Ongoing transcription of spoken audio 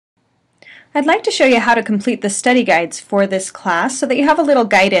I'd like to show you how to complete the study guides for this class so that you have a little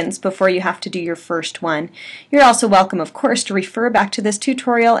guidance before you have to do your first one. You're also welcome, of course, to refer back to this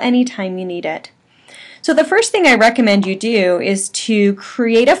tutorial anytime you need it. So the first thing I recommend you do is to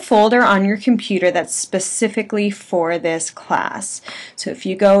create a folder on your computer that's specifically for this class. So if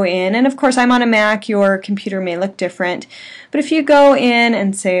you go in, and of course I'm on a Mac, your computer may look different, but if you go in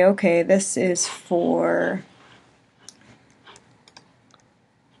and say, okay, this is for,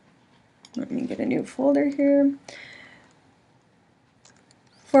 let me get a new folder here,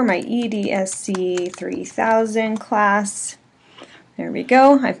 for my EDSC 3000 class. There we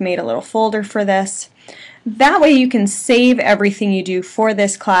go. I've made a little folder for this. That way you can save everything you do for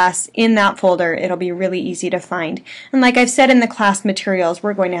this class in that folder. It'll be really easy to find. And like I've said in the class materials,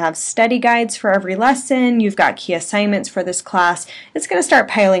 we're going to have study guides for every lesson. You've got key assignments for this class. It's going to start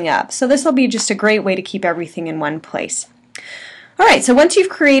piling up. So this will be just a great way to keep everything in one place. Alright, so once you've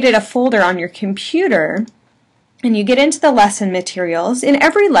created a folder on your computer, and you get into the lesson materials, in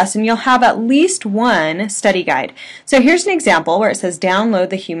every lesson you'll have at least one study guide. So here's an example where it says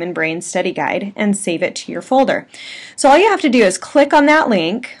download the Human Brain Study Guide and save it to your folder. So all you have to do is click on that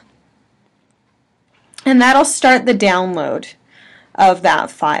link and that'll start the download of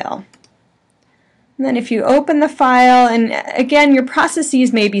that file. And then if you open the file, and again your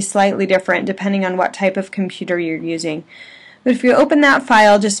processes may be slightly different depending on what type of computer you're using. But if you open that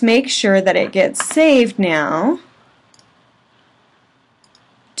file, just make sure that it gets saved now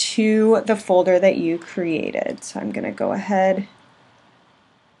to the folder that you created. So I'm going to go ahead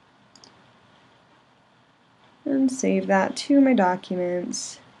and save that to my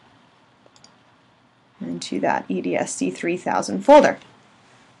documents and to that EDSC 3000 folder.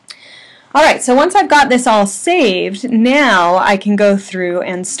 Alright, so once I've got this all saved, now I can go through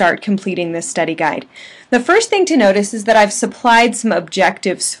and start completing this study guide. The first thing to notice is that I've supplied some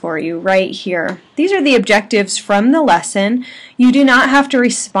objectives for you right here. These are the objectives from the lesson. You do not have to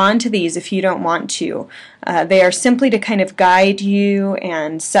respond to these if you don't want to. They are simply to kind of guide you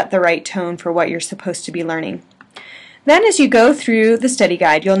and set the right tone for what you're supposed to be learning. Then as you go through the study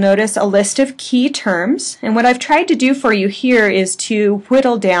guide, you'll notice a list of key terms, and what I've tried to do for you here is to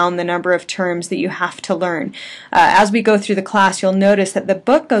whittle down the number of terms that you have to learn. As we go through the class, you'll notice that the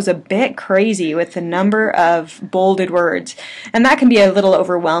book goes a bit crazy with the number of bolded words, and that can be a little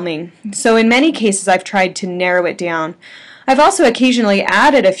overwhelming. So in many cases I've tried to narrow it down. I've also occasionally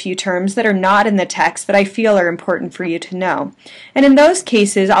added a few terms that are not in the text that I feel are important for you to know. And in those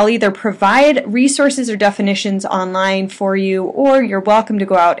cases, I'll either provide resources or definitions online for you, or you're welcome to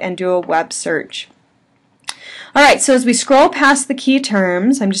go out and do a web search. Alright, so as we scroll past the key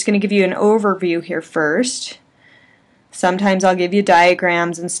terms, I'm just going to give you an overview here first. Sometimes I'll give you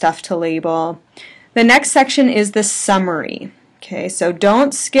diagrams and stuff to label. The next section is the summary. Okay, so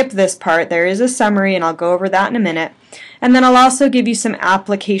don't skip this part. There is a summary, and I'll go over that in a minute. And then I'll also give you some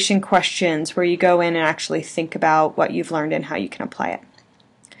application questions where you go in and actually think about what you've learned and how you can apply it.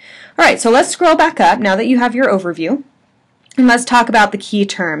 Alright, so let's scroll back up now that you have your overview, and let's talk about the key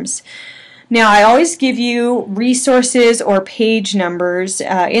terms. Now, I always give you resources or page numbers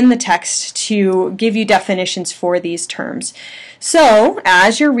in the text to give you definitions for these terms. So,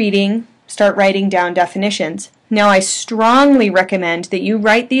 as you're reading, start writing down definitions. Now, I strongly recommend that you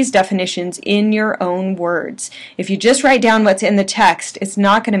write these definitions in your own words. If you just write down what's in the text, it's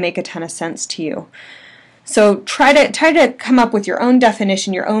not going to make a ton of sense to you. So try to come up with your own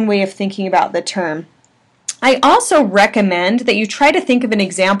definition, your own way of thinking about the term. I also recommend that you try to think of an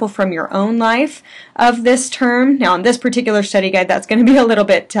example from your own life of this term. Now, in this particular study guide, that's going to be a little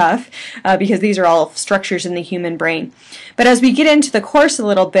bit tough because these are all structures in the human brain. But as we get into the course a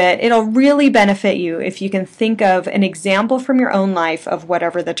little bit, it'll really benefit you if you can think of an example from your own life of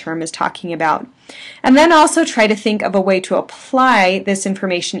whatever the term is talking about. And then also try to think of a way to apply this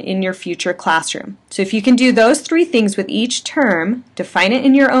information in your future classroom. So if you can do those three things with each term, define it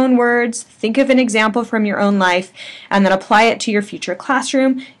in your own words, think of an example from your own life, and then apply it to your future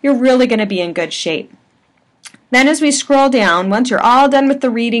classroom, you're really going to be in good shape. Then as we scroll down, once you're all done with the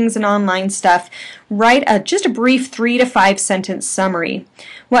readings and online stuff, write just a brief 3 to 5 sentence summary.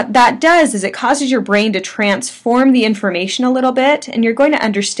 What that does is it causes your brain to transform the information a little bit, and you're going to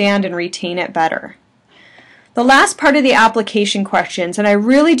understand and retain it better. The last part of the application questions, and I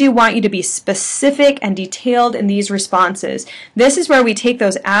really do want you to be specific and detailed in these responses. This is where we take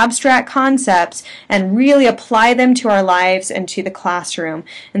those abstract concepts and really apply them to our lives and to the classroom.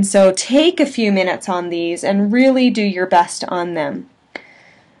 And so take a few minutes on these and really do your best on them.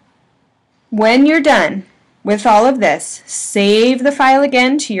 When you're done with all of this, save the file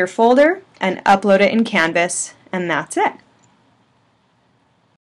again to your folder and upload it in Canvas, and that's it.